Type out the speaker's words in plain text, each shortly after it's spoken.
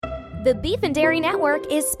The Beef and Dairy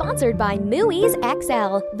Network is sponsored by Mooey's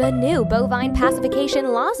XL, the new bovine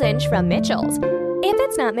pacification lozenge from Mitchell's. If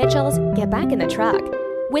it's not Mitchell's, get back in the truck.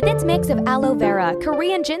 With its mix of aloe vera,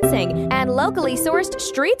 Korean ginseng, and locally sourced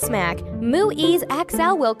street smack, Mooey's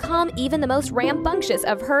XL will calm even the most rambunctious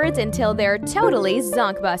of herds until they're totally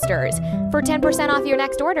zonkbusters. For 10% off your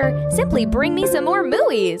next order, simply bring me some more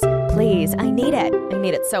Mooey's. Please, I need it. I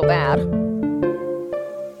need it so bad.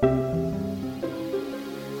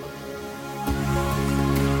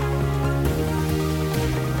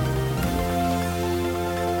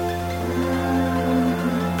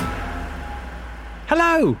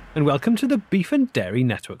 Hello, and welcome to the Beef and Dairy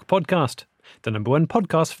Network podcast, the number one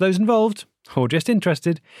podcast for those involved, or just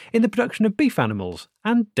interested, in the production of beef animals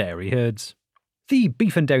and dairy herds. The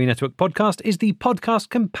Beef and Dairy Network podcast is the podcast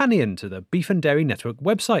companion to the Beef and Dairy Network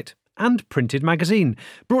website and printed magazine,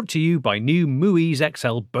 brought to you by new Mooey's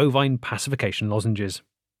XL bovine pacification lozenges.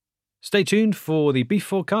 Stay tuned for the beef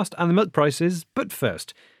forecast and the milk prices, but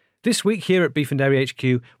first, this week here at Beef and Dairy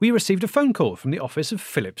HQ, we received a phone call from the office of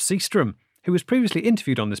Philip Seastrom, who was previously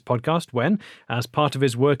interviewed on this podcast when, as part of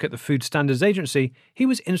his work at the Food Standards Agency, he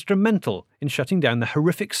was instrumental in shutting down the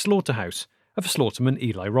horrific slaughterhouse of slaughterman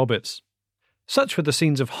Eli Roberts. Such were the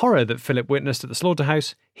scenes of horror that Philip witnessed at the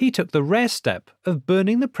slaughterhouse, he took the rare step of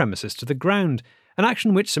burning the premises to the ground, an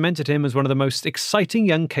action which cemented him as one of the most exciting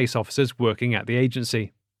young case officers working at the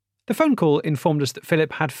agency. The phone call informed us that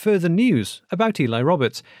Philip had further news about Eli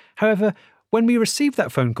Roberts. However, when we received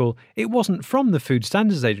that phone call, it wasn't from the Food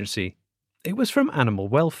Standards Agency. It was from Animal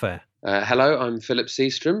Welfare. Hello, I'm Philip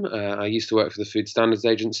Seastrom. I used to work for the Food Standards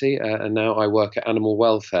Agency, and now I work at Animal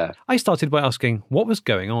Welfare. I started by asking what was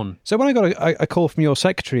going on. So when I got a call from your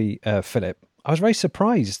secretary, Philip, I was very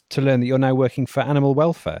surprised to learn that you're now working for Animal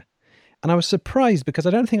Welfare. And I was surprised because I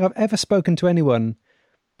don't think I've ever spoken to anyone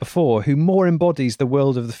before who more embodies the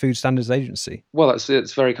world of the Food Standards Agency. Well,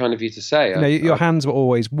 it's very kind of you to say. Your hands were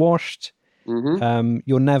always washed. Mm-hmm.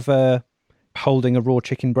 You're never holding a raw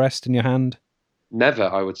chicken breast in your hand. Never,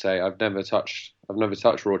 I would say. I've never touched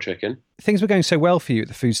raw chicken. Things were going so well for you at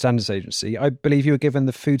the Food Standards Agency. I believe you were given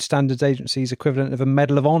the Food Standards Agency's equivalent of a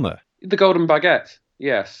Medal of Honour. The Golden Baguette,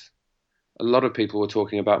 yes. A lot of people were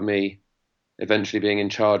talking about me eventually being in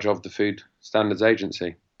charge of the Food Standards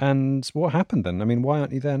Agency. And what happened then? I mean, why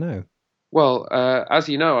aren't you there now? Well, as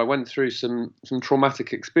you know, I went through some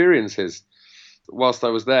traumatic experiences whilst I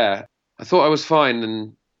was there. I thought I was fine,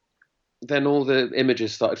 and then all the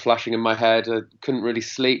images started flashing in my head. I couldn't really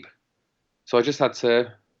sleep. So I just had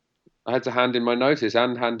to hand in my notice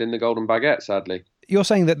and hand in the Golden Baguette, sadly. You're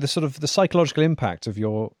saying that the psychological impact of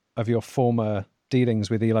your former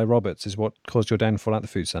dealings with Eli Roberts is what caused your downfall at the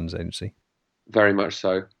Food Standards Agency? Very much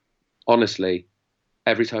so. Honestly,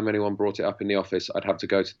 every time anyone brought it up in the office, I'd have to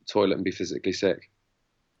go to the toilet and be physically sick.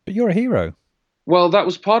 But you're a hero. Well, that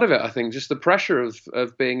was part of it, I think. Just the pressure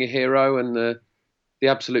of being a hero and the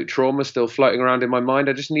absolute trauma still floating around in my mind.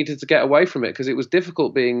 I just needed to get away from it because it was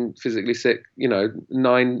difficult being physically sick,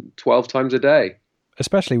 9, 12 times a day.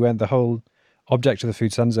 Especially when the whole object of the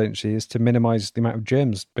Food Standards Agency is to minimise the amount of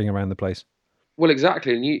germs being around the place. Well,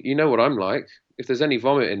 exactly. And you know what I'm like. If there's any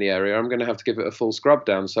vomit in the area, I'm going to have to give it a full scrub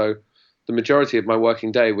down. So the majority of my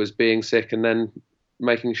working day was being sick and then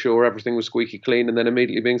making sure everything was squeaky clean and then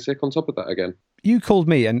immediately being sick on top of that again. You called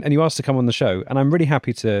me and you asked to come on the show, and I'm really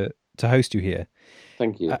happy to host you here.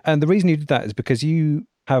 Thank you. And the reason you did that is because you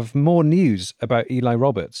have more news about Eli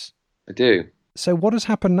Roberts. I do. So what has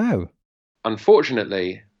happened now?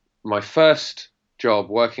 Unfortunately, my first job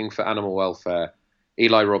working for Animal Welfare,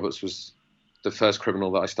 Eli Roberts was the first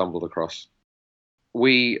criminal that I stumbled across.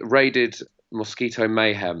 We raided Mosquito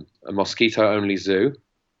Mayhem, a mosquito-only zoo.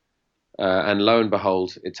 And lo and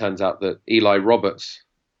behold, it turns out that Eli Roberts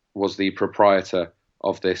was the proprietor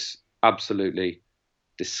of this absolutely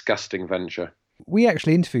disgusting venture. We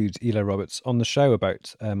actually interviewed Eli Roberts on the show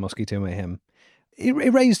about Mosquito Mayhem.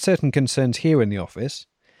 It raised certain concerns here in the office,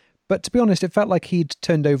 but to be honest, it felt like he'd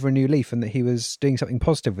turned over a new leaf and that he was doing something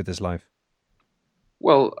positive with his life.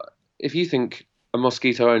 Well, if you think a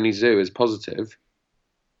mosquito-only zoo is positive,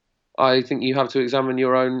 I think you have to examine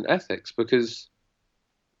your own ethics, because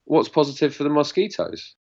what's positive for the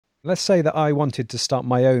mosquitoes? Let's say that I wanted to start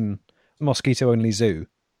my own mosquito-only zoo.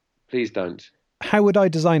 Please don't. How would I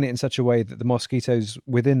design it in such a way that the mosquitoes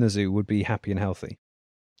within the zoo would be happy and healthy?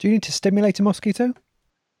 Do you need to stimulate a mosquito?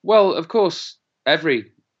 Well, of course,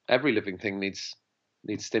 every living thing needs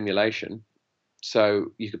stimulation.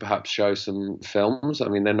 So you could perhaps show some films. I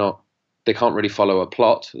mean, they can't really follow a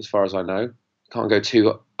plot, as far as I know. Can't go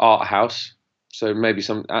too art house. So maybe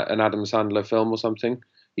an Adam Sandler film or something.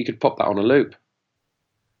 You could pop that on a loop.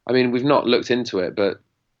 I mean, we've not looked into it, but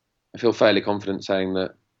I feel fairly confident saying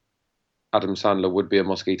that Adam Sandler would be a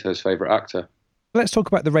mosquito's favourite actor. Let's talk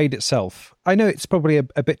about the raid itself. I know it's probably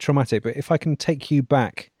a bit traumatic, but if I can take you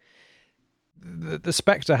back, the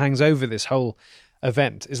spectre hangs over this whole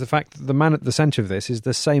event is the fact that the man at the centre of this is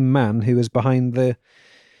the same man who was behind the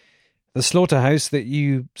slaughterhouse that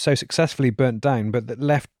you so successfully burnt down, but that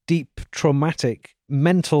left deep, traumatic,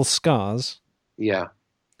 mental scars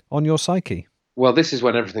on your psyche. Well, this is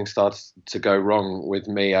when everything started to go wrong with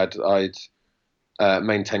me. I'd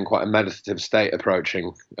maintained quite a meditative state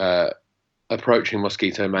approaching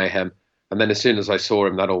mosquito mayhem, and then as soon as I saw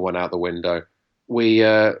him, that all went out the window.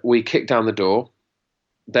 We kicked down the door.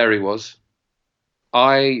 There he was.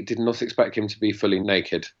 I did not expect him to be fully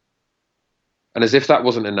naked. And as if that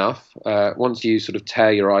wasn't enough, once you sort of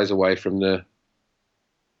tear your eyes away from the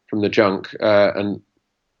junk and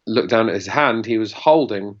look down at his hand, he was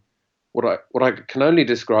holding what I can only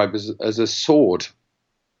describe as a sword.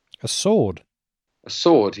 A sword? A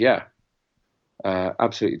sword, yeah.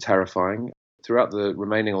 Absolutely terrifying. Throughout the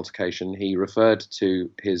remaining altercation, he referred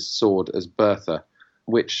to his sword as Bertha,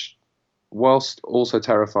 which, whilst also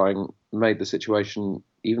terrifying, made the situation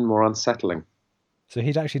even more unsettling. So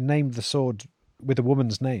he'd actually named the sword with a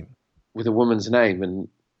woman's name? With a woman's name. And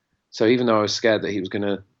so even though I was scared that he was going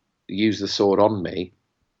to use the sword on me,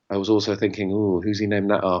 I was also thinking, ooh, who's he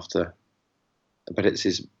named that after? But it's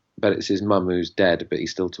his mum who's dead, but he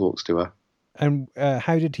still talks to her. And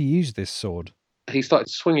how did he use this sword? He started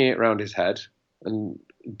swinging it around his head and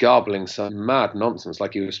garbling some mad nonsense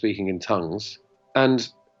like he was speaking in tongues. And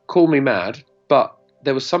call me mad, but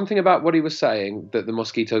there was something about what he was saying that the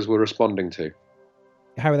mosquitoes were responding to.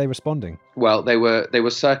 How are they responding? Well, they were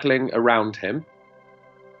circling around him,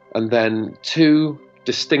 and then two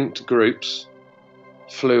distinct groups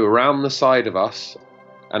flew around the side of us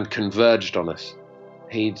and converged on us.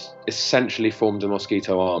 He'd essentially formed a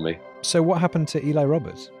mosquito army. So what happened to Eli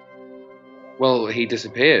Roberts? Well, he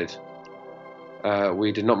disappeared.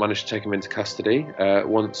 We did not manage to take him into custody.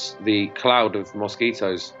 Once the cloud of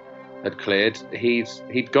mosquitoes had cleared,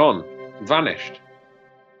 he'd gone, vanished.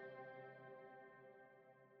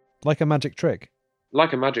 Like a magic trick?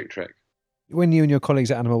 Like a magic trick. When you and your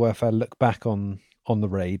colleagues at Animal Welfare look back on the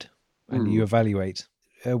raid and you evaluate,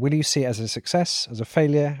 will you see it as a success, as a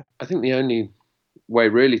failure? I think the only way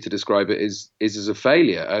really to describe it is as a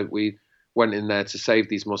failure. We went in there to save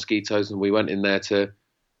these mosquitoes, and we went in there to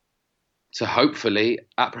hopefully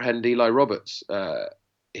apprehend Eli Roberts.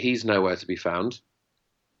 He's nowhere to be found.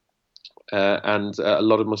 And a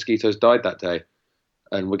lot of mosquitoes died that day.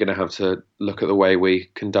 And we're going to have to look at the way we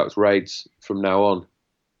conduct raids from now on.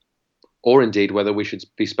 Or indeed, whether we should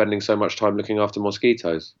be spending so much time looking after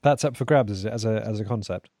mosquitoes. That's up for grabs, is it, as a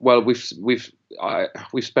concept? Well, we've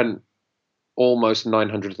spent almost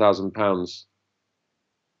 £900,000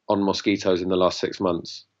 on mosquitoes in the last 6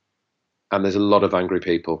 months. And there's a lot of angry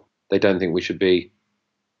people. They don't think we should be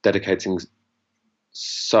dedicating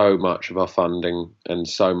so much of our funding and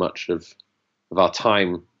so much of our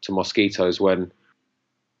time to mosquitoes when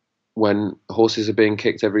horses are being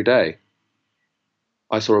kicked every day.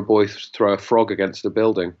 I saw a boy throw a frog against a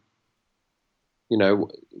building. You know,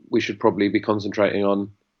 we should probably be concentrating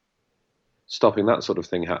on stopping that sort of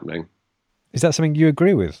thing happening. Is that something you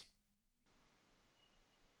agree with?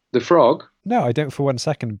 The frog? No, I don't for 1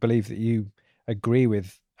 second believe that you agree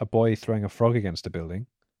with a boy throwing a frog against a building.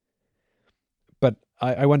 But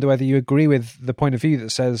I wonder whether you agree with the point of view that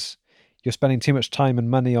says you're spending too much time and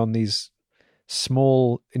money on these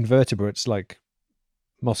small invertebrates like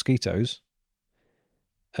mosquitoes,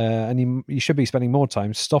 and you should be spending more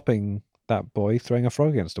time stopping that boy throwing a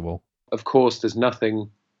frog against a wall. Of course, there's nothing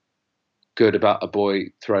good about a boy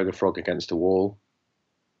throwing a frog against a wall.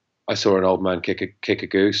 I saw an old man kick a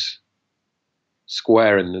goose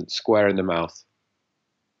square in the mouth.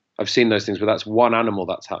 I've seen those things, but that's one animal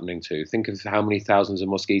that's happening to. Think of how many thousands of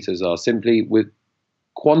mosquitoes are. Simply with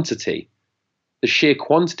quantity, the sheer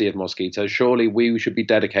quantity of mosquitoes, surely we should be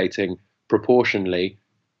dedicating proportionally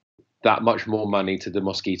that much more money to the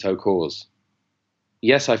mosquito cause.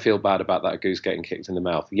 Yes, I feel bad about that goose getting kicked in the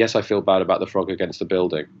mouth. Yes, I feel bad about the frog against the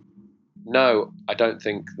building. No, I don't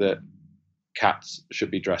think that cats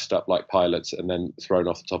should be dressed up like pilots and then thrown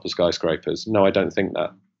off the top of skyscrapers. No, I don't think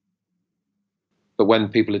that. But when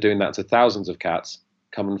people are doing that to thousands of cats,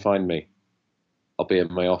 come and find me. I'll be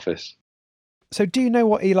in my office. So do you know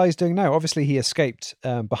what Eli's doing now? Obviously, he escaped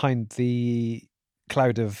behind the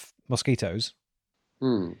cloud of mosquitoes.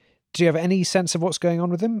 Do you have any sense of what's going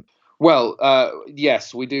on with him? Well,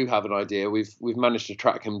 yes, we do have an idea. We've managed to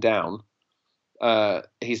track him down.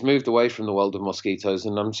 He's moved away from the world of mosquitoes,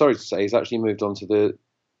 and I'm sorry to say he's actually moved on to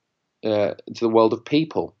the world of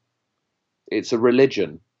people. it's a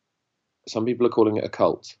religion. Some people are calling it a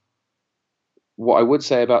cult. What I would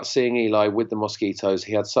say about seeing Eli with the mosquitoes,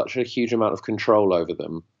 he had such a huge amount of control over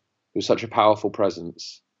them. He was such a powerful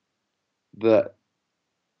presence that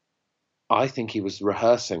I think he was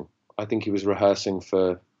rehearsing. I think he was rehearsing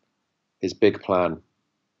for his big plan,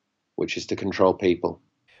 which is to control people.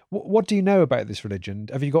 What do you know about this religion?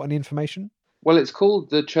 Have you got any information? Well, it's called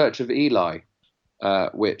the Church of Eli,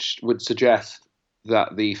 which would suggest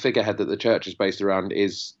that the figurehead that the church is based around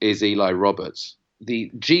is Eli Roberts.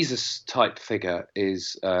 The Jesus-type figure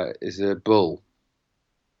is a bull.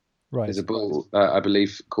 Right. Is a bull, I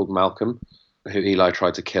believe, called Malcolm, who Eli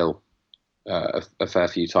tried to kill a fair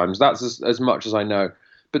few times. That's as much as I know.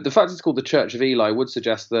 But the fact it's called the Church of Eli would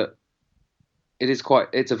suggest that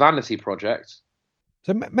it's a vanity project.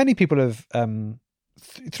 So many people have,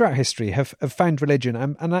 throughout history, have found religion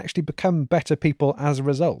and actually become better people as a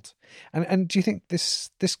result. And do you think this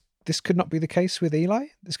could not be the case with Eli?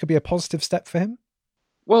 This could be a positive step for him?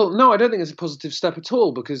 Well, no, I don't think it's a positive step at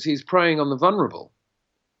all, because he's preying on the vulnerable.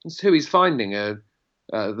 It's who he's finding: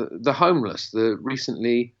 the homeless, the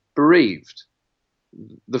recently bereaved,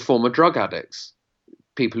 the former drug addicts,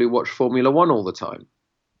 people who watch Formula One all the time.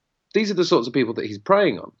 These are the sorts of people that he's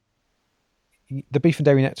preying on. The Beef and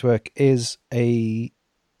Dairy Network is a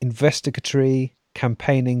investigatory,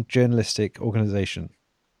 campaigning, journalistic organisation,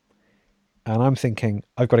 and I'm thinking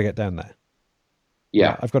I've got to get down there.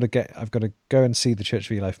 Yeah, I've got to go and see the Church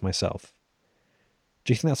of Eli for myself.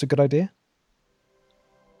 Do you think that's a good idea?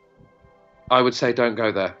 I would say don't go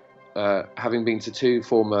there. Having been to 2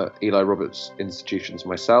 former Eli Roberts institutions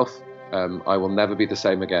myself, I will never be the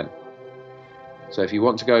same again. So if you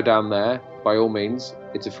want to go down there, by all means,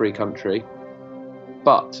 it's a free country.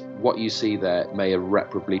 But what you see there may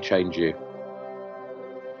irreparably change you.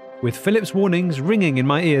 With Philip's warnings ringing in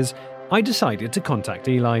my ears, I decided to contact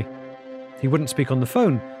Eli. He wouldn't speak on the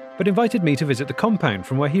phone, but invited me to visit the compound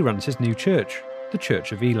from where he runs his new church, the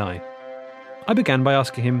Church of Eli. I began by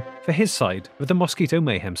asking him for his side of the mosquito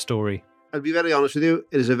mayhem story. I'll be very honest with you,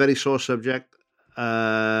 it is a very sore subject.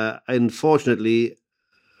 Unfortunately,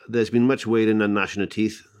 there's been much wailing and gnashing of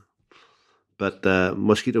teeth, but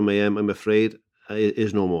mosquito mayhem, I'm afraid,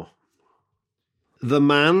 is no more. The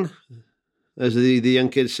man, as the young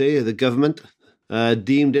kids say, the government,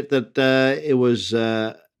 deemed it that it was,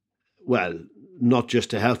 not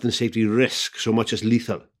just a health and safety risk so much as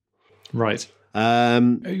lethal. Right.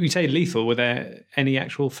 You say lethal, were there any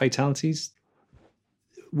actual fatalities?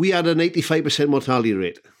 We had an 85% mortality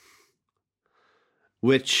rate,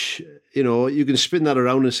 which, you can spin that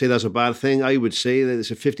around and say that's a bad thing. I would say that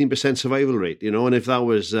it's a 15% survival rate, and if that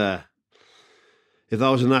was a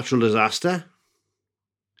natural disaster,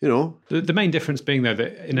 The main difference being, though,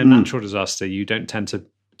 that in a natural disaster, you don't tend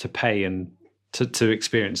to pay and to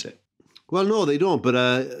experience it. Well, no, they don't. But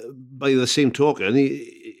by the same token,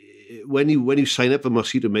 when you sign up for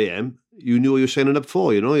Mosquito Mayhem, you knew what you were signing up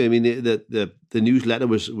for. I mean, the newsletter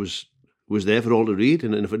was there for all to read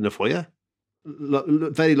in the foyer.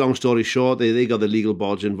 Very long story short, they got the legal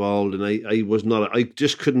bods involved, and I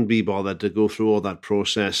just couldn't be bothered to go through all that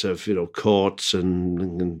process of courts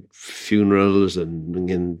and funerals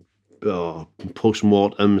and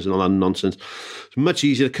post-mortems and all that nonsense. It's much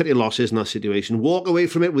easier to cut your losses in that situation, walk away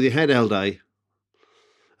from it with your head held high,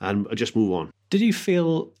 and just move on. Did you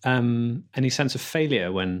feel any sense of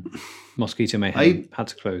failure when Mosquito Mayhem had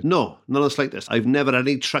to close? No, not in the slightest. I've never had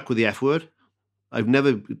any truck with the F word. I've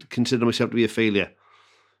never considered myself to be a failure,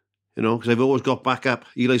 because I've always got back up.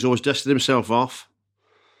 Eli's always dusted himself off,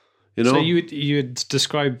 So you would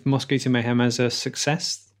describe Mosquito Mayhem as a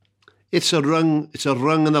success? It's a rung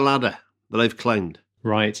in the ladder that I've climbed.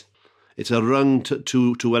 Right. It's a rung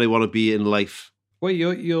to where I want to be in life. Well,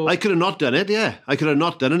 you're... I could have not done it, yeah. I could have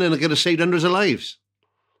not done it, and I could have saved hundreds of lives.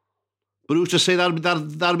 But who's to say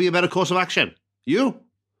that'll be a better course of action? You?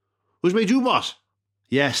 Who's made you boss?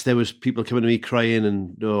 Yes, there was people coming to me crying,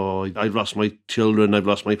 and I've lost my children, I've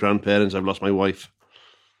lost my grandparents, I've lost my wife.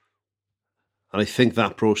 And I think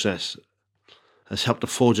that process has helped to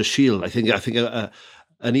forge a shield. I think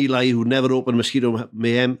an Eli who never opened Mosquito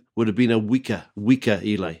Mayhem would have been a weaker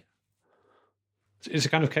Eli. It's a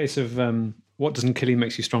kind of case of what doesn't kill you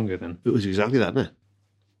makes you stronger, then. It was exactly that, isn't it?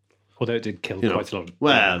 Although it did kill quite a lot.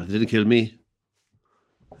 Well, it didn't kill me.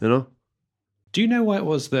 Do you know why it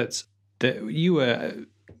was that you were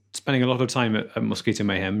spending a lot of time at Mosquito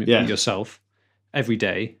Mayhem yourself every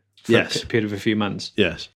day for a period of a few months?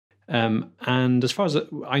 Yes. And as far as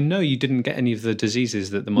I know, you didn't get any of the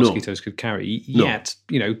diseases that the mosquitoes could carry. Yet,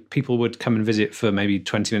 people would come and visit for maybe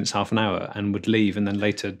 20 minutes, half an hour, and would leave, and then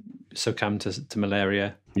later succumb to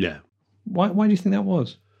malaria. Yeah. Why do you think that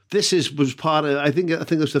was? was part of, I think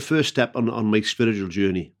it was the first step on my spiritual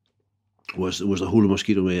journey, was the whole of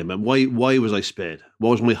Mosquito Mayhem. And why was I spared?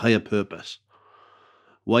 What was my higher purpose?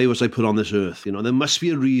 Why was I put on this earth? You know, there must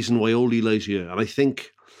be a reason why old Eli's here. And I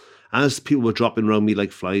think as people were dropping around me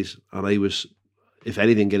like flies, and I was, if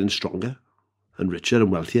anything, getting stronger and richer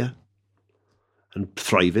and wealthier and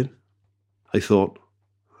thriving, I thought,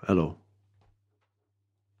 hello,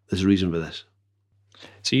 there's a reason for this.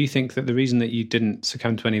 So you think that the reason that you didn't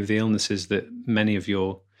succumb to any of the illnesses that many of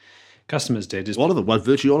your customers did is... All of them, well,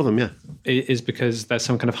 virtually all of them, yeah. Is because there's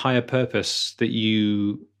some kind of higher purpose that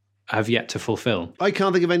you have yet to fulfill? I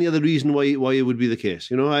can't think of any other reason why it would be the case.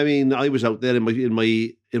 You know, I mean, I was out there in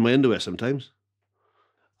my underwear sometimes.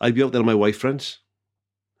 I'd be out there with my wife friends,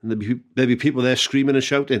 and there'd be people there screaming and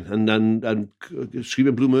shouting and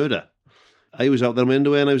screaming blue murder. I was out there in my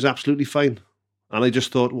underwear and I was absolutely fine. And I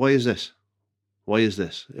just thought, why is this? Why is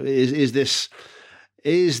this? Is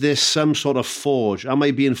this some sort of forge? Am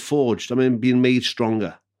I being forged? Am I being made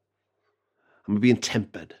stronger? Am I being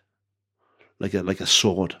tempered like a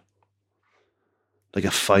sword, like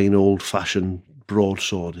a fine old-fashioned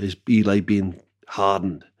broadsword? Is Eli being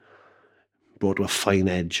hardened, brought to a fine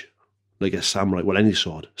edge, like a samurai? Well, any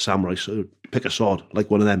sword, samurai. So pick a sword,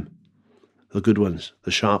 like one of them, the good ones,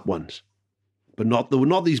 the sharp ones. But not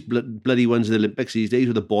these bloody ones in the Olympics these days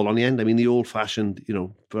with the ball on the end. I mean, the old-fashioned, you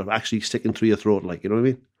know, for actually sticking through your throat, like, you know what I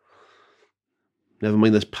mean? Never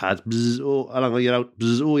mind this pads. Bzz, oh, Alan, you're out.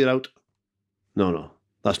 Bzz, oh, you're out. No,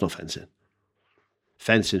 that's not fencing.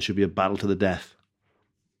 Fencing should be a battle to the death.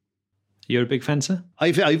 You're a big fencer?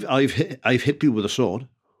 I've hit people with a sword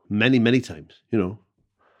many times. You know,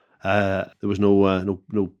 there was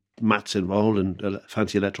no mats involved and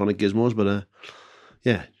fancy electronic gizmos, but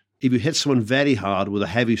yeah. If you hit someone very hard with a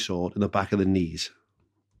heavy sword in the back of the knees,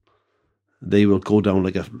 they will go down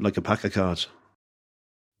like a pack of cards.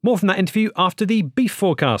 More from that interview after the beef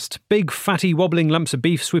forecast. Big, fatty, wobbling lumps of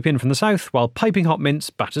beef sweep in from the south, while piping hot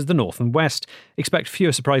mince batters the north and west. Expect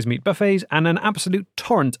fewer surprise meat buffets and an absolute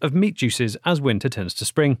torrent of meat juices as winter turns to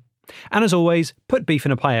spring. And as always, put beef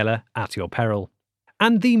in a paella at your peril.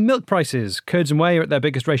 And the milk prices. Curds and whey are at their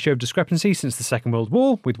biggest ratio of discrepancy since the Second World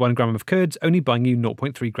War, with 1 gram of curds only buying you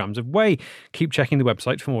 0.3 grams of whey. Keep checking the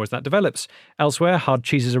website for more as that develops. Elsewhere, hard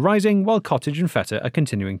cheeses are rising, while cottage and feta are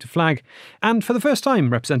continuing to flag. And for the first time,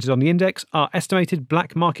 represented on the index are estimated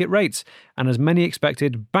black market rates. And as many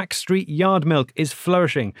expected, backstreet yard milk is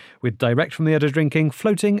flourishing, with direct from the udder drinking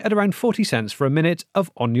floating at around 40 cents for a minute of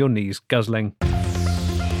on-your-knees guzzling.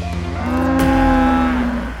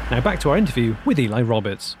 Now back to our interview with Eli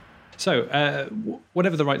Roberts. So,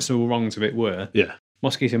 whatever the rights or wrongs of it were, yeah,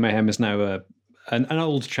 Mosquito Mayhem is now an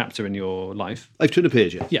old chapter in your life. I've turned a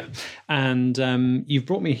page, yeah. Yeah. And you've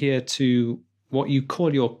brought me here to what you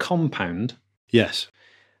call your compound. Yes.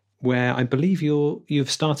 Where I believe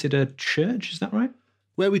you've started a church, is that right?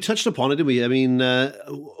 Well, we touched upon it, didn't we? I mean,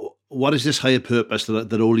 what is this higher purpose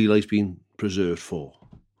that old Eli's been preserved for?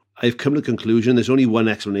 I've come to the conclusion there's only one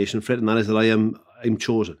explanation for it, and that is that I'm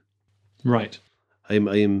chosen. Right. I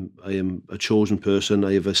am a chosen person.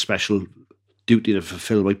 I have a special duty to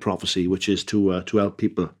fulfill my prophecy, which is to help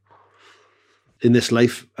people in this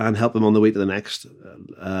life and help them on the way to the next,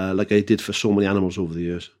 like I did for so many animals over the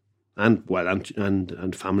years, and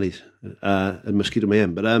families and Mosquito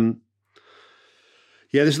Mayhem. But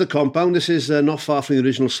yeah, this is the compound. This is not far from the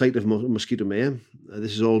original site of Mosquito Mayhem.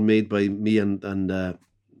 This is all made by me and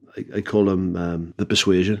I call them the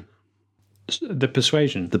Persuasion. The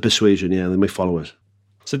Persuasion? The Persuasion, yeah, they're my followers.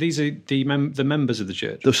 So these are the members of the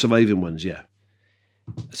church? The surviving ones, yeah.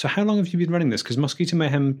 So how long have you been running this? Because Mosquito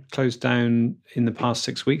Mayhem closed down in the past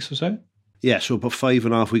 6 weeks or so? Yeah, so about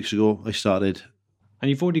 5.5 weeks ago I started. And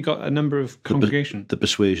you've already got a number of congregations? The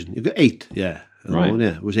Persuasion. You've got 8, yeah. Right.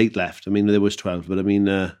 Yeah, it was 8 left. I mean, there was 12, but I mean,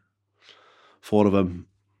 4 of them,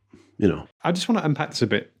 you know. I just want to unpack this a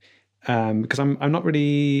bit, because I'm not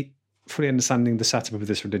really fully understanding the setup of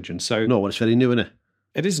this religion. So no, well, it's very new, isn't it?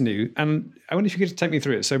 It is new, and I wonder if you could take me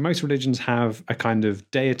through it. So most religions have a kind of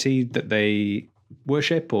deity that they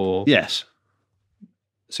worship, or yes.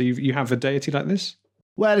 So you have a deity like this?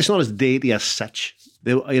 Well, it's not as deity as such.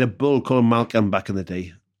 I had a bull called Malcolm back in the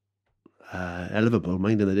day. Hell of a bull,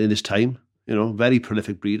 mind, in his time. You know, very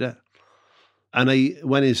prolific breeder. And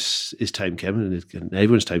when his time came, and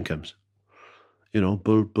everyone's time comes, you know,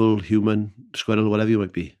 bull, human, squirrel, whatever you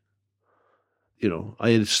might be. You know, I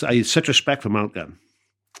had such respect for Malcolm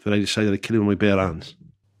that I decided to kill him with my bare hands.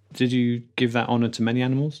 Did you give that honour to many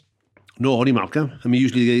animals? No, only Malcolm. I mean,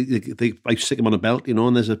 usually I stick him on a belt, you know,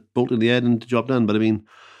 and there's a bolt in the head and the job done. But I mean,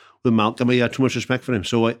 with Malcolm, I had too much respect for him.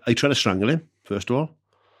 So I tried to strangle him, first of all.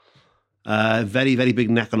 Very, very big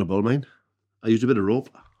neck on a bull, mine. I used a bit of rope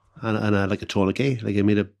and like a tourniquet, like I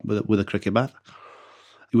made it with a cricket bat.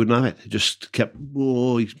 He wouldn't have it. He just kept,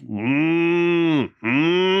 just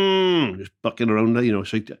bucking around,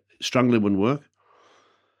 so strangling wouldn't work.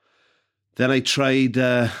 Then I tried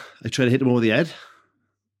to hit him over the head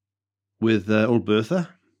with old Bertha.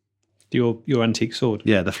 Your antique sword?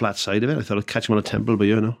 Yeah, the flat side of it. I thought I'd catch him on a temple, but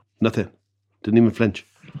nothing. Didn't even flinch.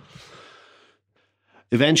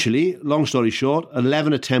 Eventually, long story short,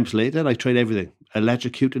 11 attempts later, I tried everything.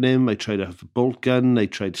 Electrocuting him, I tried a bolt gun, I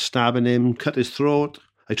tried stabbing him, cut his throat.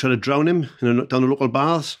 I tried to drown him down the local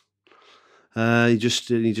baths. He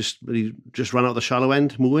just ran out the shallow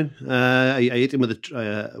end, mooing. I hit him with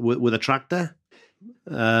a tractor.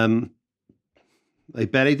 I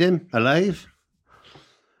buried him alive.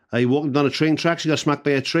 I walked him down a train tracks. He got smacked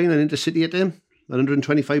by a train and intercity at him at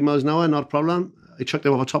 125 miles an hour, not a problem. I chucked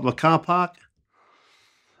him off the top of a car park.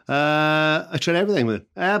 I tried everything with him.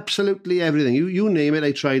 Absolutely everything. You name it,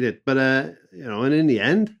 I tried it. But, and in the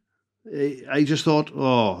end, I just thought,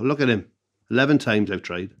 oh, look at him. 11 times I've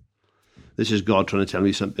tried. This is God trying to tell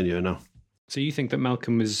me something here now. So you think that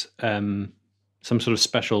Malcolm was some sort of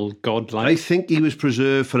special God-like? I think he was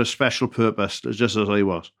preserved for a special purpose, just as I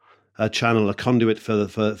was. A channel, a conduit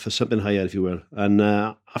for something higher, if you will. And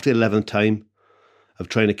after the 11th time of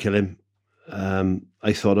trying to kill him,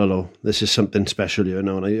 I thought, hello, this is something special here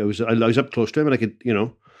now. And I was up close to him, and I could,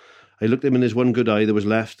 I looked at him in his one good eye that was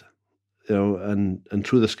left, and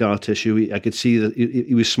through the scar tissue, I could see that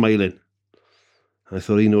he was smiling. And I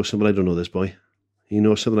thought, he knows something I don't know, this boy. He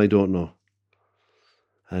knows something I don't know.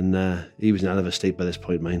 And he was in a hell of a state by this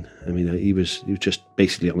point, mine. I mean, he was just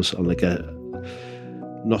basically almost on like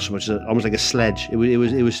not so much, almost like a sledge. It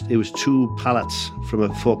was 2 pallets from a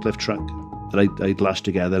forklift truck that I'd lashed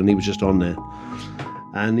together, and he was just on there.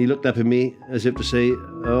 And he looked up at me as if to say,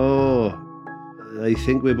 oh, I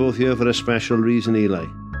think we're both here for a special reason, Eli.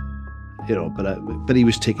 But he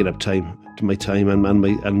was taking up my time, and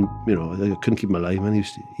I couldn't keep him alive, man. He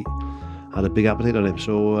had a big appetite on him.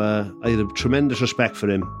 So I had a tremendous respect for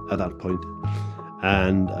him at that point.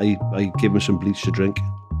 And I gave him some bleach to drink,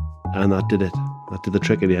 and that did it. That did the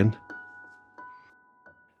trick in the end.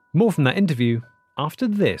 More from that interview after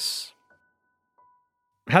this.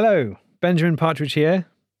 Hello, Benjamin Partridge here.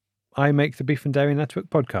 I make the Beef and Dairy Network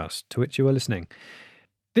podcast, to which you are listening.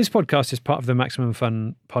 This podcast is part of the Maximum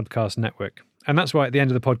Fun podcast network, and that's why at the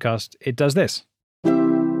end of the podcast, it does this.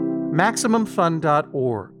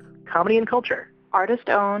 MaximumFun.org. Comedy and culture.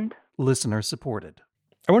 Artist-owned. Listener-supported.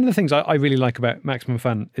 And one of the things I really like about Maximum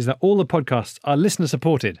Fun is that all the podcasts are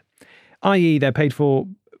listener-supported, i.e. they're paid for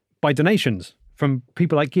by donations from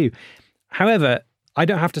people like you. However, I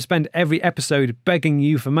don't have to spend every episode begging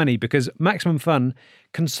you for money because Maximum Fun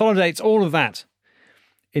consolidates all of that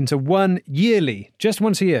into one yearly, just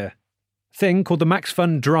once a year, thing called the Max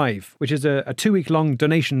Fun Drive, which is a 2-week-long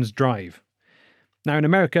donations drive. Now, in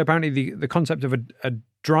America, apparently the concept of a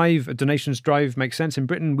donations drive makes sense. In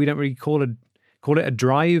Britain, we don't really call it a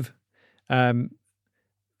drive.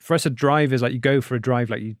 For us, a drive is like you go for a drive,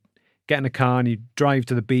 like you get in a car and you drive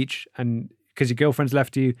to the beach, and because your girlfriend's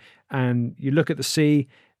left you, and you look at the sea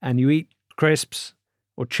and you eat crisps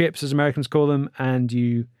or chips, as Americans call them, and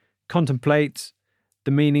you contemplate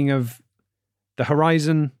the meaning of the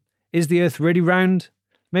horizon. Is the earth really round?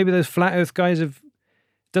 Maybe those flat earth guys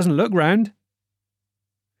doesn't look round.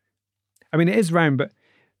 I mean, it is round, but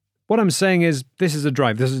what I'm saying is this is a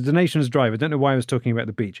drive. This is a donations drive. I don't know why I was talking about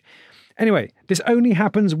the beach. Anyway, this only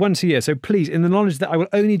happens once a year. So please, in the knowledge that I will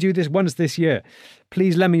only do this once this year,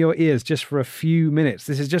 please lend me your ears just for a few minutes.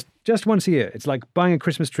 This is just once a year. It's like buying a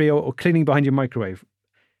Christmas tree or cleaning behind your microwave.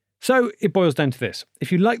 So it boils down to this.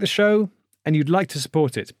 If you like the show and you'd like to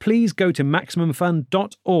support it, please go to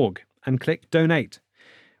MaximumFun.org and click Donate,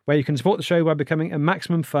 where you can support the show by becoming a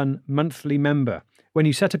Maximum Fun monthly member. When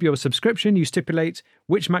you set up your subscription, you stipulate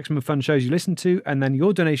which Maximum Fun shows you listen to, and then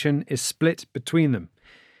your donation is split between them.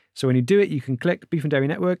 So when you do it, you can click Beef and Dairy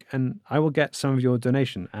Network, and I will get some of your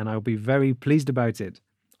donation, and I'll be very pleased about it.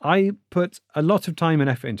 I put a lot of time and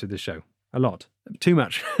effort into this show. A lot. Too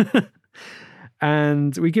much.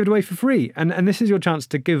 And we give it away for free. And this is your chance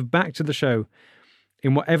to give back to the show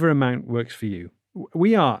in whatever amount works for you.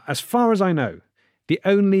 We are, as far as I know, the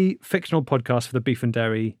only fictional podcast for the beef and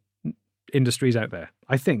dairy industries out there,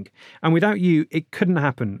 I think. And without you, it couldn't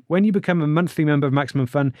happen. When you become a monthly member of Maximum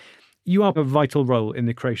Fun, you are a vital role in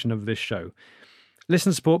the creation of this show.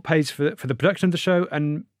 Listener support pays for the production of the show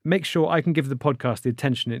and makes sure I can give the podcast the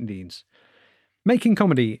attention it needs. Making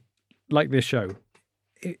comedy like this show,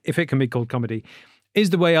 if it can be called comedy,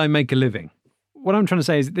 is the way I make a living. what I'm trying to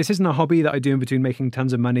say is this isn't a hobby that I do in between making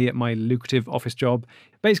tons of money at my lucrative office job.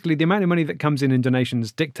 Basically, the amount of money that comes in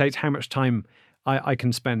donations dictates how much time I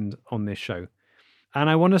can spend on this show. And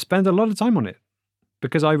I want to spend a lot of time on it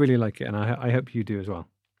because I really like it, and I hope you do as well.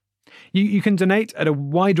 You can donate at a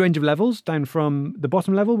wide range of levels, down from the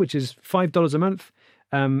bottom level, which is $5 a month,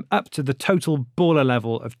 up to the total baller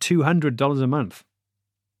level of $200 a month.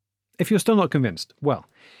 If you're still not convinced, well,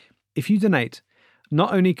 if you donate,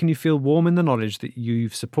 not only can you feel warm in the knowledge that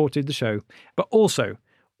you've supported the show, but also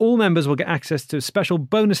all members will get access to special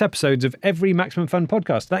bonus episodes of every Maximum Fun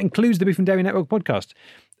podcast. That includes the Beef and Dairy Network podcast.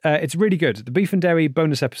 It's really good. The Beef and Dairy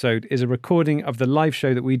bonus episode is a recording of the live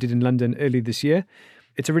show that we did in London earlier this year.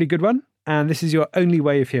 It's a really good one, and this is your only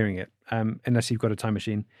way of hearing it, unless you've got a time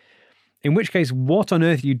machine. In which case, what on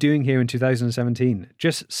earth are you doing here in 2017?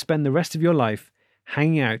 Just spend the rest of your life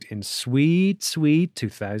hanging out in sweet, sweet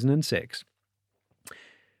 2006.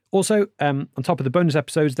 Also, on top of the bonus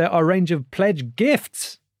episodes, there are a range of pledge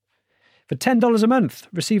gifts. For $10 a month,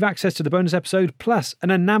 receive access to the bonus episode plus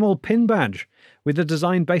an enamel pin badge with a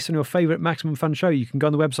design based on your favourite Maximum Fun show. You can go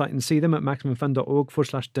on the website and see them at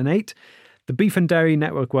maximumfun.org/donate. The Beef and Dairy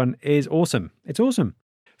Network one is awesome. It's awesome.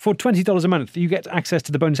 For $20 a month, you get access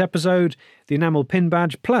to the bonus episode, the enamel pin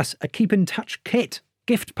badge, plus a Keep in Touch kit,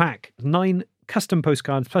 gift pack, 9 custom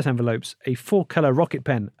postcards plus envelopes, a 4-colour rocket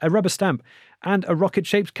pen, a rubber stamp, and a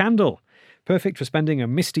rocket-shaped candle. Perfect for spending a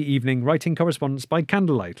misty evening writing correspondence by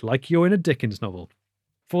candlelight, like you're in a Dickens novel.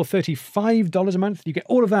 For $35 a month, you get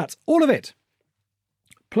all of that, all of it.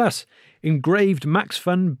 Plus, engraved Max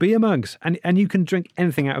Fun beer mugs, and you can drink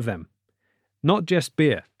anything out of them. Not just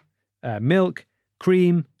beer. Milk,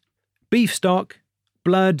 cream, beef stock,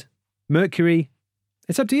 blood, mercury.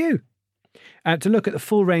 It's up to you. To look at the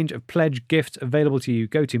full range of pledge gifts available to you,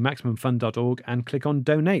 go to MaximumFun.org and click on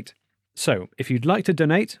Donate. So, if you'd like to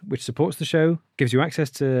donate, which supports the show, gives you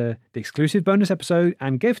access to the exclusive bonus episode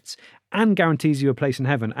and gifts, and guarantees you a place in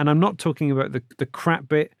heaven, and I'm not talking about the crap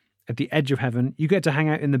bit at the edge of heaven, you get to hang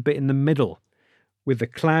out in the bit in the middle with the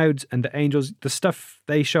clouds and the angels, the stuff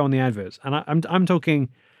they show on the adverts. And I'm talking,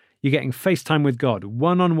 you're getting FaceTime with God,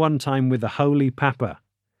 one-on-one time with the Holy Papa.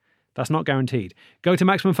 That's not guaranteed. Go to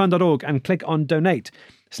MaximumFun.org and click on Donate.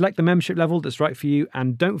 Select the membership level that's right for you,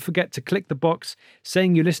 and don't forget to click the box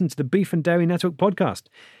saying you listen to the Beef and Dairy Network podcast.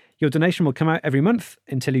 Your donation will come out every month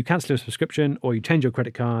until you cancel your subscription or you change your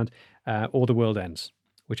credit card or the world ends,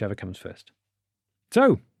 whichever comes first.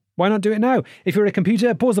 So, why not do it now? If you're at a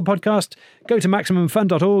computer, pause the podcast, go to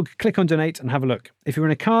MaximumFun.org, click on Donate and have a look. If you're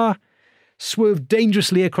in a car, swerve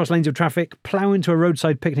dangerously across lanes of traffic, plough into a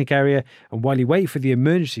roadside picnic area, and while you wait for the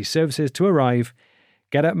emergency services to arrive,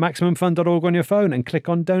 get up MaximumFun.org on your phone and click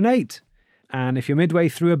on Donate. And if you're midway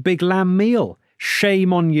through a big lamb meal,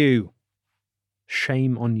 shame on you.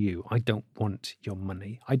 Shame on you. I don't want your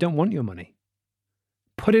money. I don't want your money.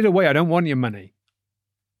 Put it away. I don't want your money.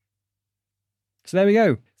 So there we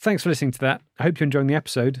go. Thanks for listening to that. I hope you're enjoying the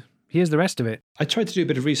episode. Here's the rest of it. I tried to do a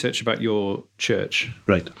bit of research about your church.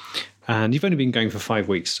 Right. And you've only been going for 5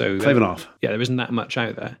 weeks. So 5.5. Yeah, there isn't that much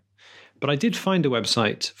out there. But I did find a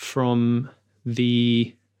website from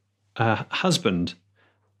the husband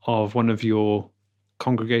of one of your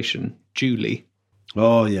congregation, Julie.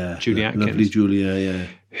 Oh, yeah. Julie Atkins. Lovely Julia, yeah.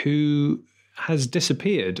 Who has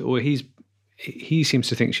disappeared, or he seems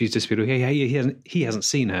to think she's disappeared. Or he hasn't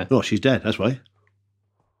seen her. No, she's dead, that's why.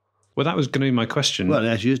 Well, that was going to be my question. Well,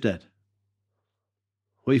 yeah, she is dead.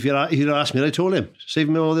 Well, if you'd asked me, I told him. Save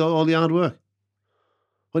him all the hard work.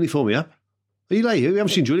 When he phoned me up. Eli, you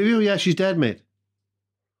haven't seen Julie, have you? Yeah, she's dead, mate.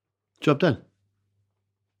 Job done.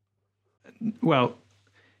 Well,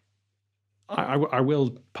 I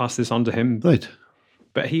will pass this on to him. Right.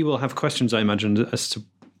 But he will have questions, I imagine, as to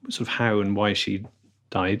sort of how and why she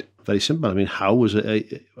died. Very simple. I mean, how was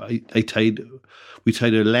it? We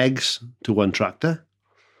tied her legs to one tractor,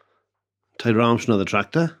 tied her arms to another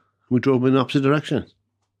tractor, and we drove in the opposite direction.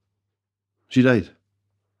 She died.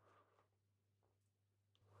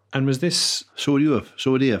 And was this... So would you have.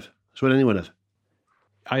 So would he have. So would anyone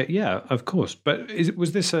have. Yeah, of course. But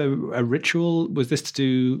was this a ritual? Was this to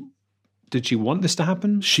do... Did she want this to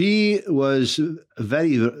happen? She was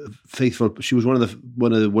very faithful. She was one of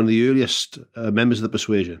the earliest members of the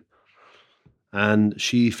persuasion, and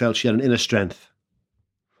she felt she had an inner strength,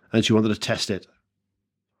 and she wanted to test it.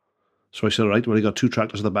 So I said, "All right, well, I got 2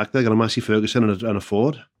 tractors at the back there. I got a Massey Ferguson and a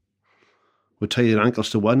Ford. We'll tie your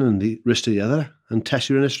ankles to one and the wrist to the other, and test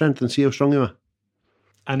your inner strength and see how strong you are."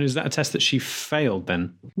 And is that a test that she failed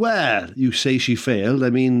then? Well, you say she failed.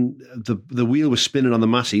 I mean, the wheel was spinning on the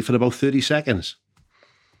Massey for about 30 seconds.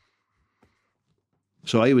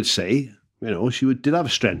 So I would say, she did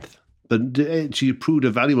have strength, But she proved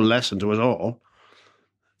a valuable lesson to us all.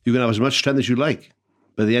 You can have as much strength as you like,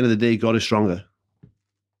 but at the end of the day, God is stronger.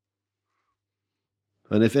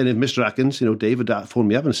 And if Mr. Atkins, David phoned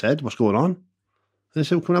me up and said, "What's going on?" And I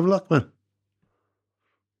said, "Well, come and have a look, man.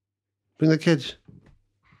 Bring the kids."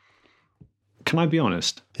 Can I be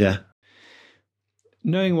honest? Yeah.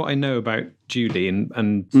 Knowing what I know about Julie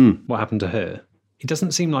and what happened to her, it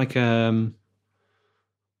doesn't seem like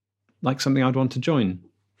something I'd want to join.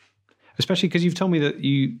 Especially because you've told me that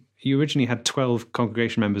you originally had 12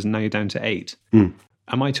 congregation members and now you're down to 8. Am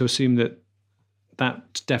I to assume that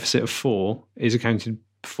deficit of 4 is accounted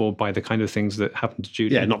for by the kind of things that happened to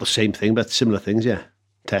Julie? Yeah, not the same thing, but similar things, yeah.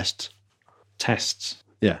 Tests.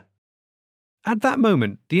 Yeah. At that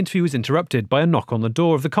moment, the interview was interrupted by a knock on the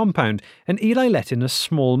door of the compound, and Eli let in a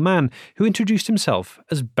small man who introduced himself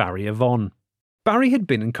as Barry Avon. Barry had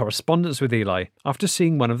been in correspondence with Eli after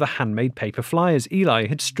seeing one of the handmade paper flyers Eli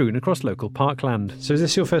had strewn across local parkland. So is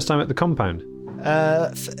this your first time at the compound?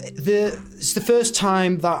 It's the first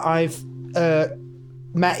time that I've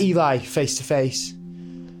met Eli face to face.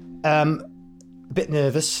 A bit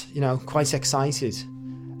nervous, quite excited,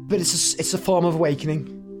 but it's a form of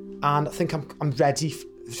awakening. And I think I'm ready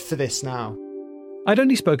for this now. I'd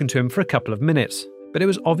only spoken to him for a couple of minutes, but it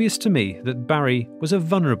was obvious to me that Barry was a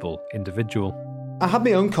vulnerable individual. I had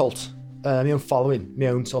my own cult, my own following, my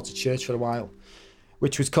own sort of church for a while,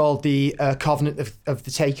 which was called the Covenant of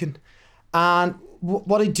the Taken. And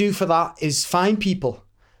what I do for that is find people,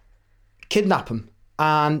 kidnap them,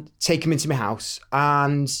 and take them into my house,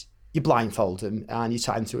 and you blindfold them, and you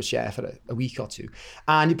tie them to a chair for a week or two,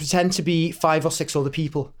 and you pretend to be 5 or 6 other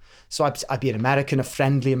people. So I'd be an American, a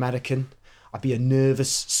friendly American. I'd be a nervous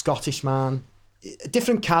Scottish man.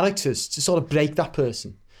 Different characters to sort of break that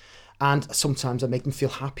person. And sometimes I make them feel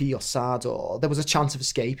happy or sad, or there was a chance of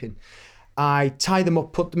escaping. I tie them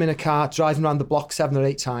up, put them in a car, drive them around the block 7 or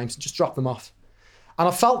 8 times, and just drop them off. And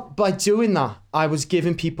I felt by doing that, I was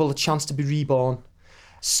giving people a chance to be reborn.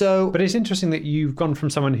 But it's interesting that you've gone from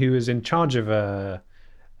someone who is in charge of a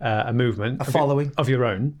movement, a following of your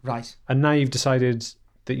own, right? And now you've decided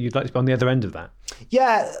that you'd like to be on the other end of that.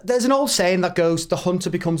 Yeah, there's an old saying that goes, "The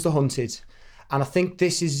hunter becomes the hunted," and I think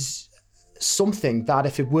this is something that,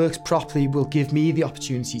 if it works properly, will give me the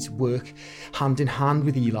opportunity to work hand in hand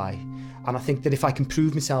with Eli. And I think that if I can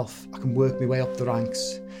prove myself, I can work my way up the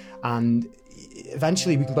ranks, and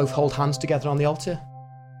eventually we can both hold hands together on the altar.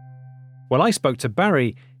 While I spoke to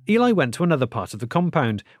Barry, Eli went to another part of the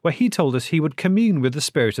compound where he told us he would commune with the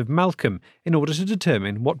spirit of Malcolm in order to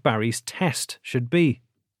determine what Barry's test should be.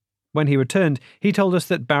 When he returned, he told us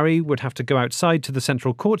that Barry would have to go outside to the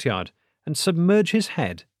central courtyard and submerge his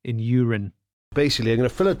head in urine. Basically, I'm going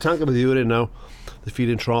to fill a tank up with urine now, the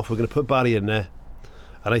feeding trough. We're going to put Barry in there.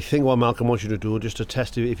 And I think what Malcolm wants you to do, just to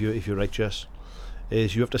test if you're righteous,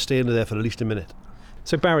 is you have to stay in there for at least a minute.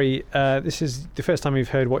 So Barry, this is the first time we've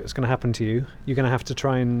heard what's going to happen to you. You're going to have to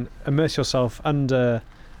try and immerse yourself under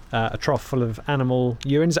a trough full of animal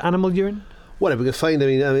urine. Is it animal urine? Whatever we can find. I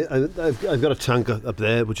mean, I've got a tank up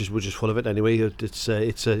there, which is full of it anyway. It's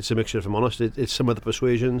a mixture, if I'm honest. It's some of the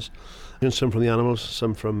persuasions, and some from the animals,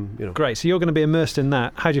 some from Great. So you're going to be immersed in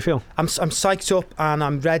that. How do you feel? I'm psyched up and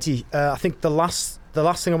I'm ready. I think the last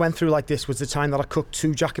thing I went through like this was the time that I cooked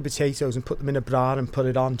 2 jacket potatoes and put them in a bra and put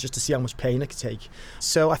it on just to see how much pain I could take.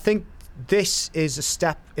 So I think this is a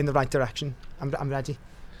step in the right direction. I'm ready.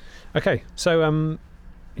 Okay, so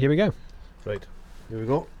here we go. Right, here we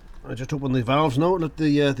go. I just open the valves now, let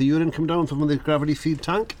the urine come down from the gravity feed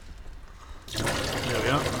tank. There we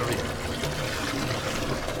are.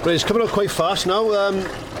 Right, it's coming out quite fast now.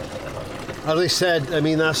 As I said, I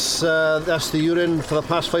mean that's the urine for the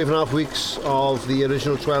past 5.5 weeks of the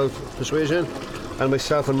original 12 persuasion, and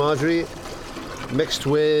myself and Marjorie, mixed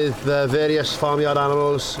with various farmyard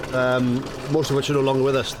animals, most of which are no longer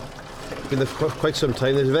with us. Been there for quite some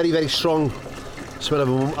time. There's a very, very strong smell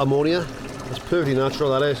of ammonia. It's perfectly natural,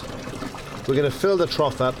 that is. We're going to fill the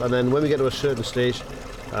trough up, and then when we get to a certain stage,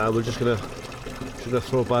 we're just going to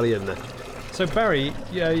throw Barry in there. So Barry,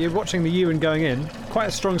 you're watching the urine going in. Quite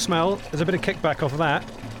a strong smell. There's a bit of kickback off of that.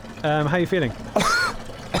 How are you feeling?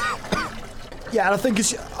 Yeah, I think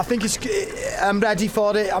I'm ready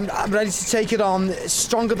for it. I'm ready to take it on. It's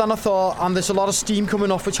stronger than I thought, and there's a lot of steam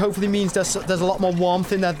coming off, which hopefully means there's a lot more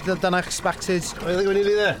warmth in there than I expected. I think we're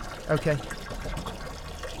nearly there. Okay.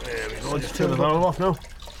 There we go. Just turn the valve off now.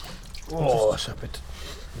 Oh, that's a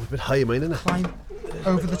bit high, mine, isn't it? Climb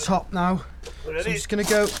over the top now. So I'm just going to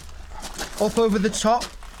go up over the top.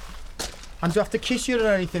 And do I have to kiss you or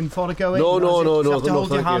anything before I go in? No. Do you have to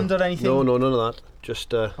hold your hand or anything? No, none of that.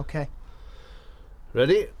 Just okay.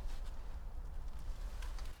 Ready?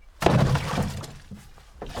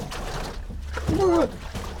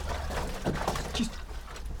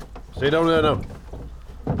 Stay down there now.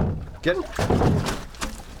 Get.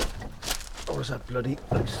 Oh, what's that bloody?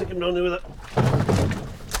 Stick him down there with it.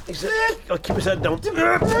 He's I'll keep his head down. There we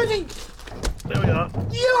are.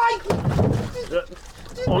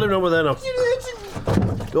 Hold him down with there now.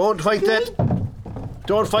 Don't fight it.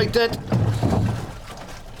 Don't fight it.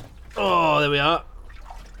 Oh, there we are.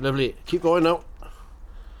 Lovely. Keep going now.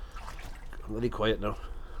 I'm really quiet now.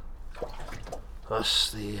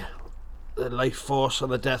 That's the life force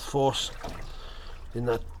and the death force in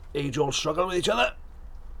that age-old struggle with each other.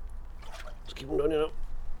 Let's keep them down, you know.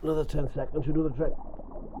 Another 10 seconds to do the trick.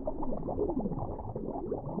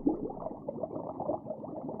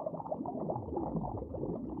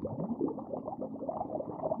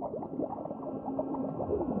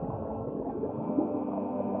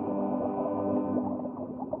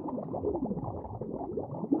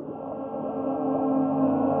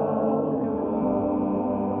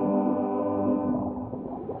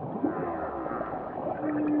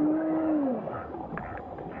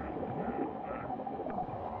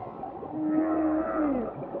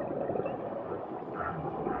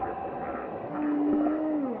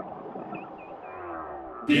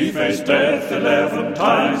 He faced death 11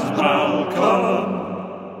 times, Malcolm.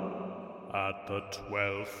 At the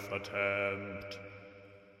 12th attempt,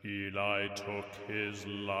 Eli took his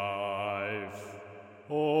life.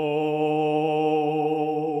 Oh,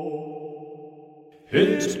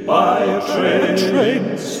 hit by a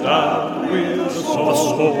train, stabbed with a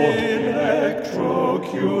sword,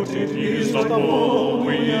 electrocuted, he's the bull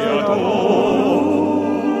we adore.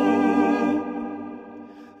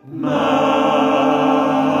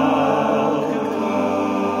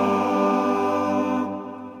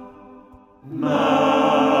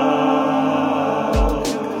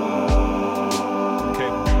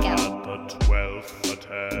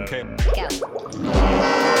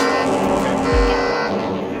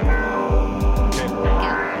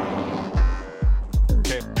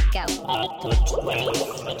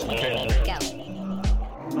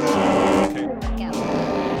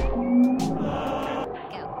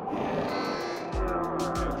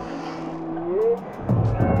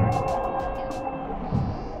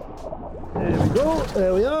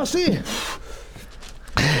 There we are, see?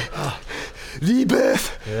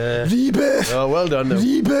 Rebirth! Yeah. Rebirth! Oh, well done now.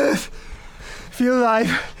 Rebirth! Feel alive.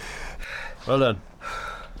 Well done.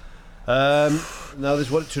 Now this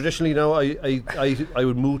is what traditionally now I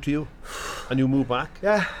would move to you and you move back.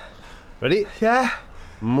 Yeah. Ready? Yeah.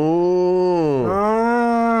 Moo.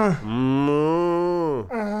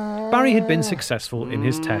 Barry had been successful in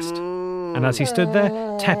his test, and as he stood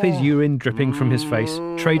there, tepid urine dripping from his face,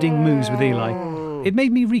 trading moos with Eli, it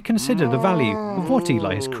made me reconsider the value of what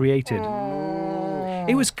Eli has created.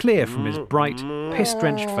 It was clear from his bright,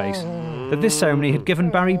 piss-drenched face that this ceremony had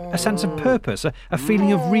given Barry a sense of purpose, a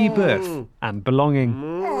feeling of rebirth and belonging.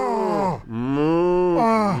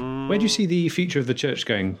 Where do you see the future of the church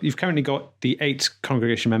going? You've currently got the 8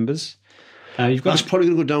 congregation members. That's probably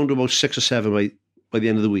going to go down to about 6 or 7 by the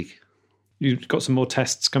end of the week. You've got some more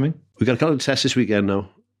tests coming? We've got a couple of tests this weekend now.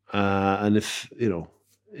 And if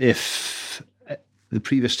the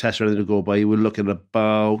previous tests are anything to go by, we're looking at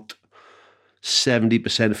about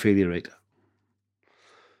 70% failure rate.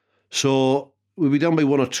 So we'll be done by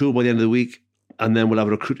 1 or 2 by the end of the week, and then we'll have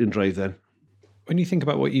a recruiting drive then. When you think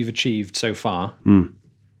about what you've achieved so far and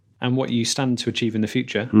what you stand to achieve in the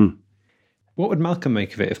future, what would Malcolm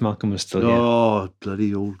make of it if Malcolm was still here? Oh,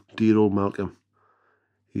 bloody dear old Malcolm.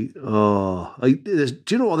 Do you know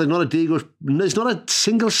what? There's not a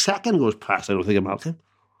single second goes past I don't think of Malcolm.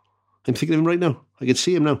 I'm thinking of him right now. I can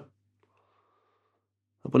see him now.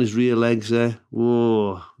 Up on his rear legs there.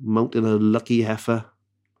 Whoa, mounting a lucky heifer.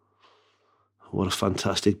 What a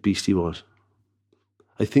fantastic beast he was.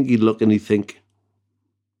 I think he'd look and he'd think,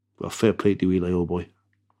 well, fair play to you, Eli, old boy.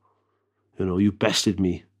 You know, you bested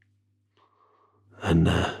me. And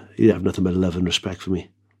he'd have nothing but love and respect for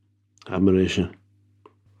me. Admiration.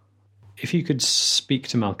 If you could speak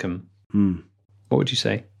to Malcolm, what would you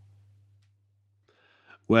say?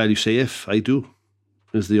 Well, you say if, I do,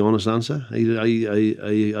 is the honest answer.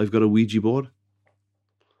 I've got a Ouija board.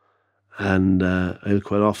 And I'll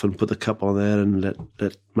quite often put the cup on there and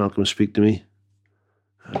let Malcolm speak to me.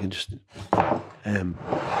 I can just and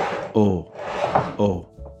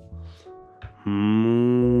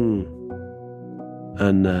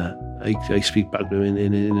I speak back to him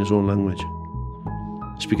in his own language,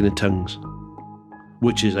 speaking in tongues,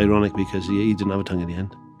 which is ironic because he didn't have a tongue in the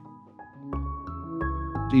end.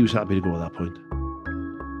 He was happy to go at that point. You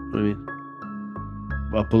know what I mean?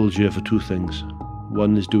 I pulled you for 2 things.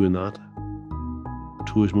 1 is doing that.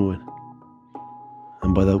 2 is moving.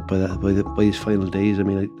 And by his final days, I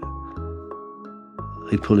mean,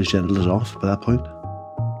 I'd pull his genitals off by that point,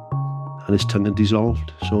 and his tongue had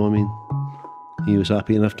dissolved. So I mean, he was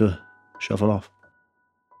happy enough to shuffle off.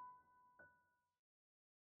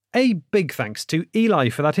 A big thanks to Eli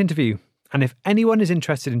for that interview. And if anyone is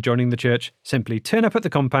interested in joining the church, simply turn up at the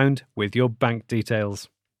compound with your bank details.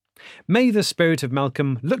 May the spirit of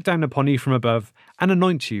Malcolm look down upon you from above and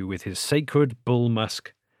anoint you with his sacred bull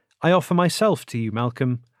musk. I offer myself to you,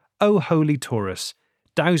 Malcolm. O holy Taurus,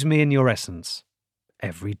 douse me in your essence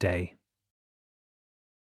every day.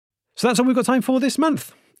 So that's all we've got time for this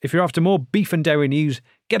month. If you're after more beef and dairy news,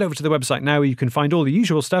 get over to the website now where you can find all the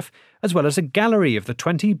usual stuff, as well as a gallery of the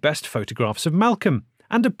 20 best photographs of Malcolm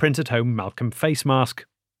and a print-at-home Malcolm face mask.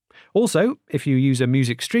 Also, if you use a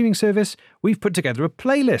music streaming service, we've put together a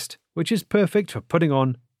playlist, which is perfect for putting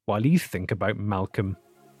on while you think about Malcolm.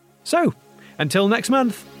 So, until next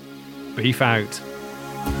month, beef out.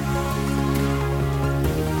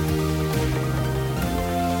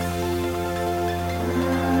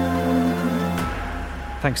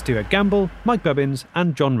 Thanks to Ed Gamble, Mike Bubbins,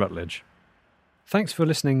 and John Rutledge. Thanks for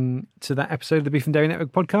listening to that episode of the Beef and Dairy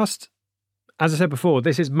Network podcast. As I said before,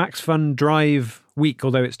 this is Max Fun Drive week,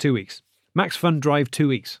 although it's 2 weeks. Max Fun Drive 2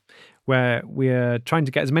 weeks, where we're trying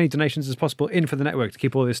to get as many donations as possible in for the network to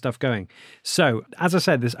keep all this stuff going. So, as I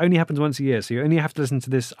said, this only happens once a year, so you only have to listen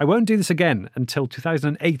to this. I won't do this again until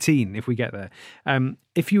 2018 if we get there.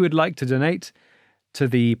 If you would like to donate to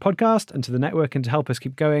the podcast and to the network and to help us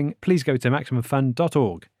keep going, please go to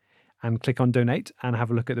MaximumFun.org and click on donate and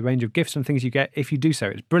have a look at the range of gifts and things you get if you do so.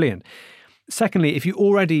 It's brilliant. Secondly, if you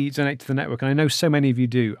already donate to the network, and I know so many of you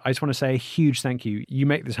do, I just want to say a huge thank you. You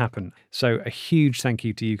make this happen. So a huge thank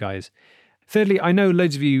you to you guys. Thirdly, I know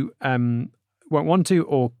loads of you won't want to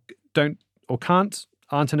or don't or aren't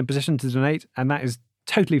in a position to donate, and that is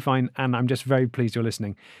totally fine, and I'm just very pleased you're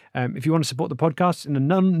listening. If you want to support the podcast in a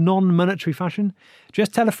non-monetary fashion,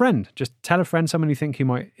 just tell a friend. Just tell a friend, someone you think who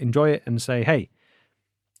might enjoy it, and say, hey,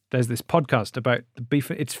 there's this podcast about the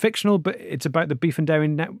beef. It's fictional, but it's about the beef and dairy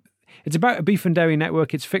network. It's about a beef and dairy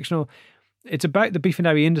network. It's fictional. It's about the beef and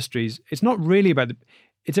dairy industries. It's not really about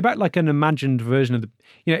it's about like an imagined version of the,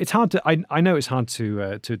 it's hard to, I know it's hard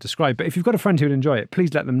to describe, but if you've got a friend who would enjoy it,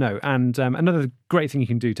 please let them know. And another great thing you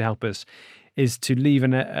can do to help us is to leave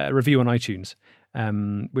a review on iTunes,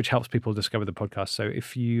 which helps people discover the podcast. So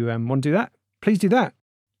if you want to do that, please do that.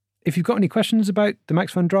 If you've got any questions about the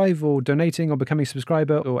Max Fun Drive or donating or becoming a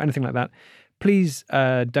subscriber or anything like that, please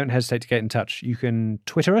don't hesitate to get in touch. You can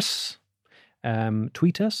tweet us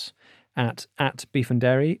at Beef and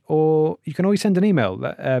Dairy, or you can always send an email,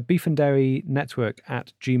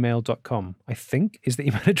 beefanddairynetwork@gmail.com, I think is the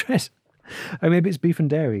email address. Oh, maybe it's Beef and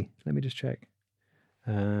Dairy. Let me just check.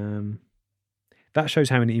 That shows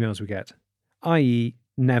how many emails we get, i.e.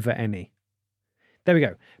 never any. There we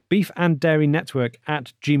go.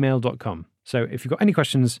 beefanddairynetwork@gmail.com. So if you've got any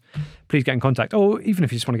questions, please get in contact. Or even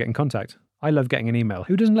if you just want to get in contact. I love getting an email.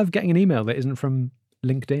 Who doesn't love getting an email that isn't from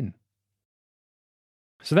LinkedIn?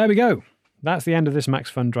 So there we go. That's the end of this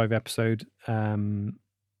Max Fun Drive episode. As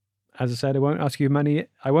I said, I won't ask you for money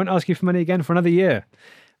again for another year.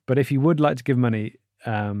 But if you would like to give money,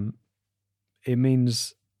 it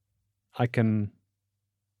means I can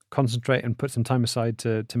concentrate and put some time aside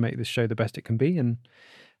to make this show the best it can be. And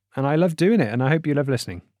I love doing it, and I hope you love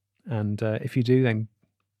listening. And if you do, then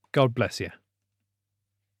God bless you.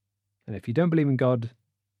 And if you don't believe in God,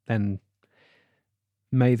 then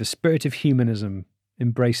may the spirit of humanism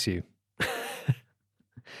embrace you.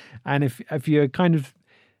 And if you're kind of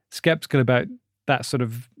skeptical about that sort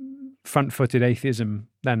of front-footed atheism,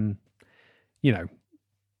 then,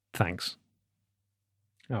 thanks.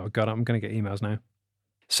 Oh, God, I'm going to get emails now.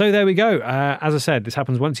 So there we go. As I said, this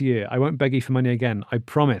happens once a year. I won't beg you for money again. I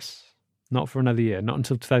promise. Not for another year. Not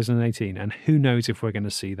until 2018. And who knows if we're going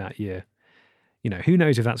to see that year. Who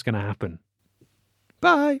knows if that's going to happen.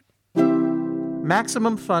 Bye.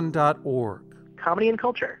 MaximumFun.org. Comedy and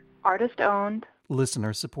culture. Artist owned.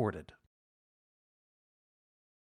 Listener supported.